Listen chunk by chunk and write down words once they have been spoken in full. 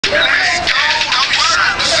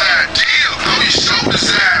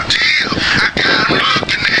shoulders out. Deal. I got him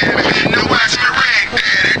looking at me. Now watch me rag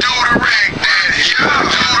daddy. Do the rag daddy. Yeah.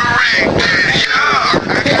 Do the rag daddy. Yeah.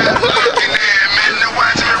 I got him looking at me. Now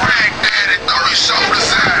watch me rag daddy. Throw your shoulders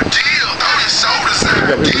out. Deal. Throw your shoulders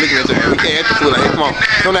out. We can't act the fool. Come on.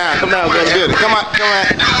 Come down, go in the building. Come down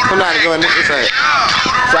and go in this side.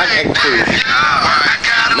 So I can act the fool.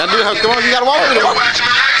 Now do it, come on, you gotta walk with it.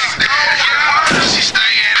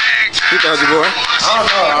 He thought you boy. I don't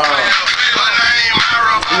know.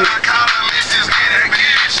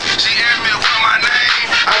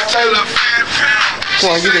 Come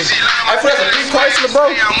on, get in. I feel like a big question, bro.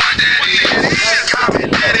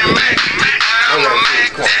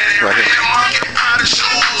 Right here.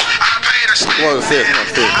 Come on, upstairs. Come on, upstairs.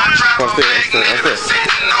 Come on, upstairs.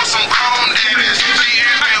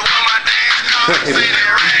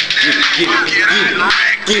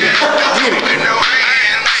 Get it.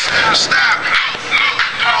 Stop.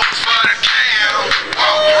 Pose for the cam.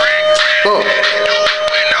 Go.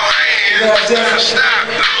 Stop.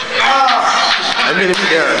 Let me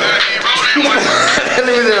there. Let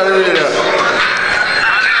me there.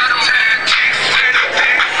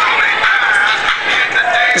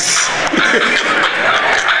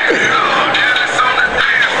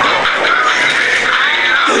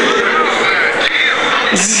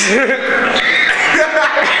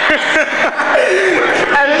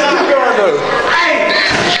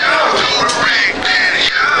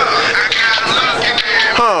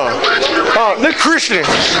 Look Christian.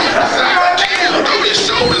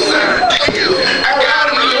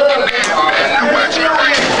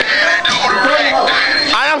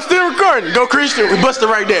 I am still recording. Go Christian. We busted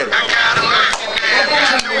right there.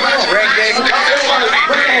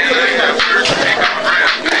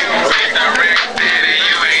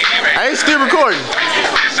 I ain't still recording.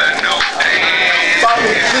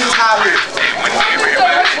 This is how it is.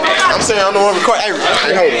 I'm saying I'm the one recording. Hey,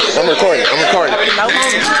 hold it. I'm recording.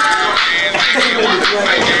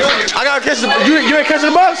 I gotta catch the. You ain't catching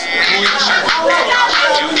the bus?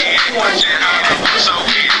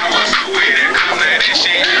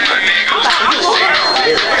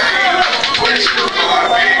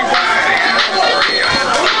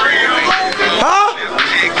 Huh?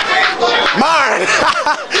 Mine.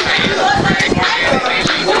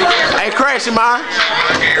 Hey, crashing mine.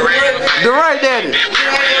 The right daddy.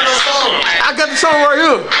 I got the song right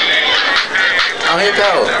here. I'll hit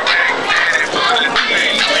that one.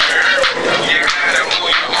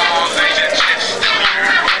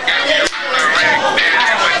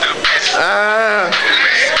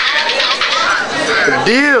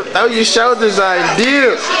 Deal. Throw your shoulders out.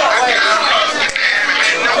 Deal.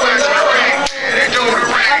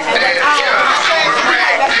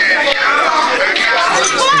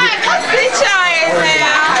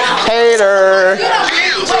 Hater.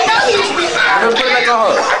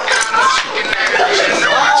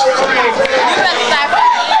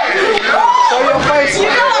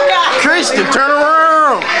 Christian, turn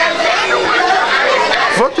around.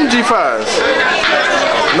 Fuck them G5s.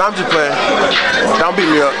 No, I'm just playing. Don't beat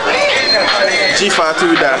me up. G5 till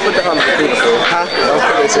we die. Put the hundred people. Huh?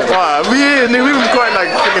 Nigga, we was recording like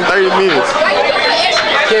freaking 30 minutes.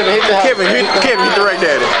 Kevin, hit the right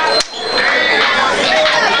daddy.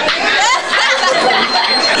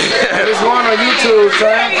 There's one on YouTube,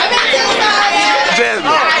 son. Jasmine.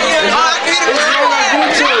 There's one on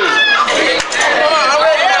YouTube.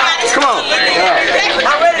 Come on.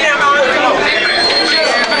 I'm ready now.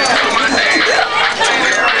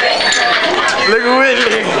 Look at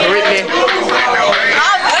Whitney.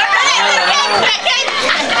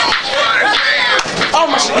 Oh,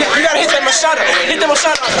 you gotta hit that Machado. Hit that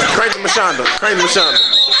Machado. Crazy Machado.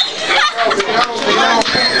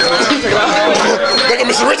 Look at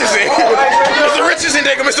Mr. Richardson. Mr. Richardson,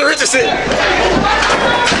 nigga. Mr. Richardson.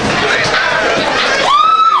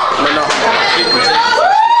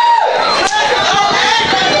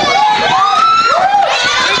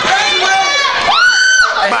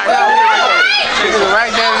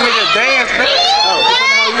 Right there, nigga, dance, man. Oh,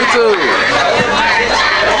 YouTube.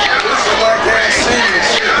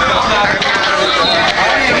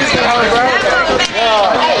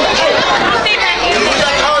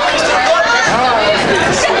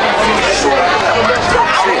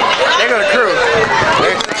 They got a crew.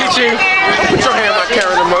 Chichi, put your hand on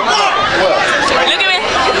carrying them up. Look at me.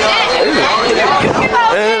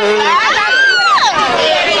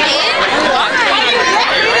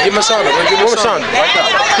 Give me Shonda. Give me Shonda. Right there.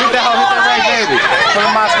 Hit that right baby. For the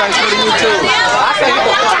MySpace, for the YouTube. I say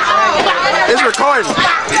it's recording.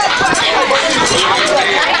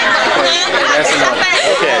 that's enough.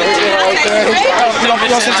 Okay. You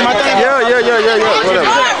gonna send to my thing? Yeah. Whatever.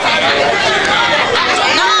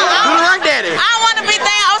 don't want to be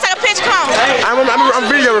there. I was like a picture. Come on. I'm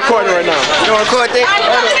video recording right now. You want to record that?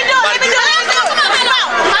 Let me do it.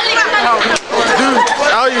 Come on. Dude,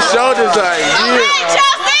 all your shoulders are Hey,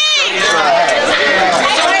 Chelsea.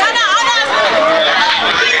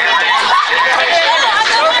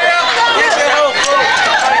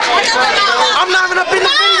 I'm not even up in the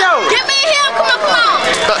video. Get me here. Come on.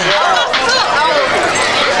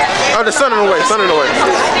 Oh, the sun in the way. Sun in the way.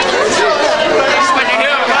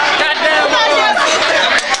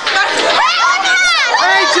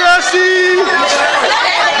 Hey, Chelsea.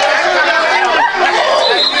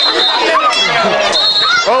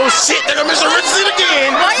 Oh shit, they're gonna miss a Richardson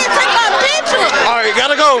again. Why you take my picture? All right,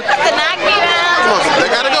 gotta go. Can I get out? Come on, they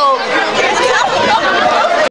gotta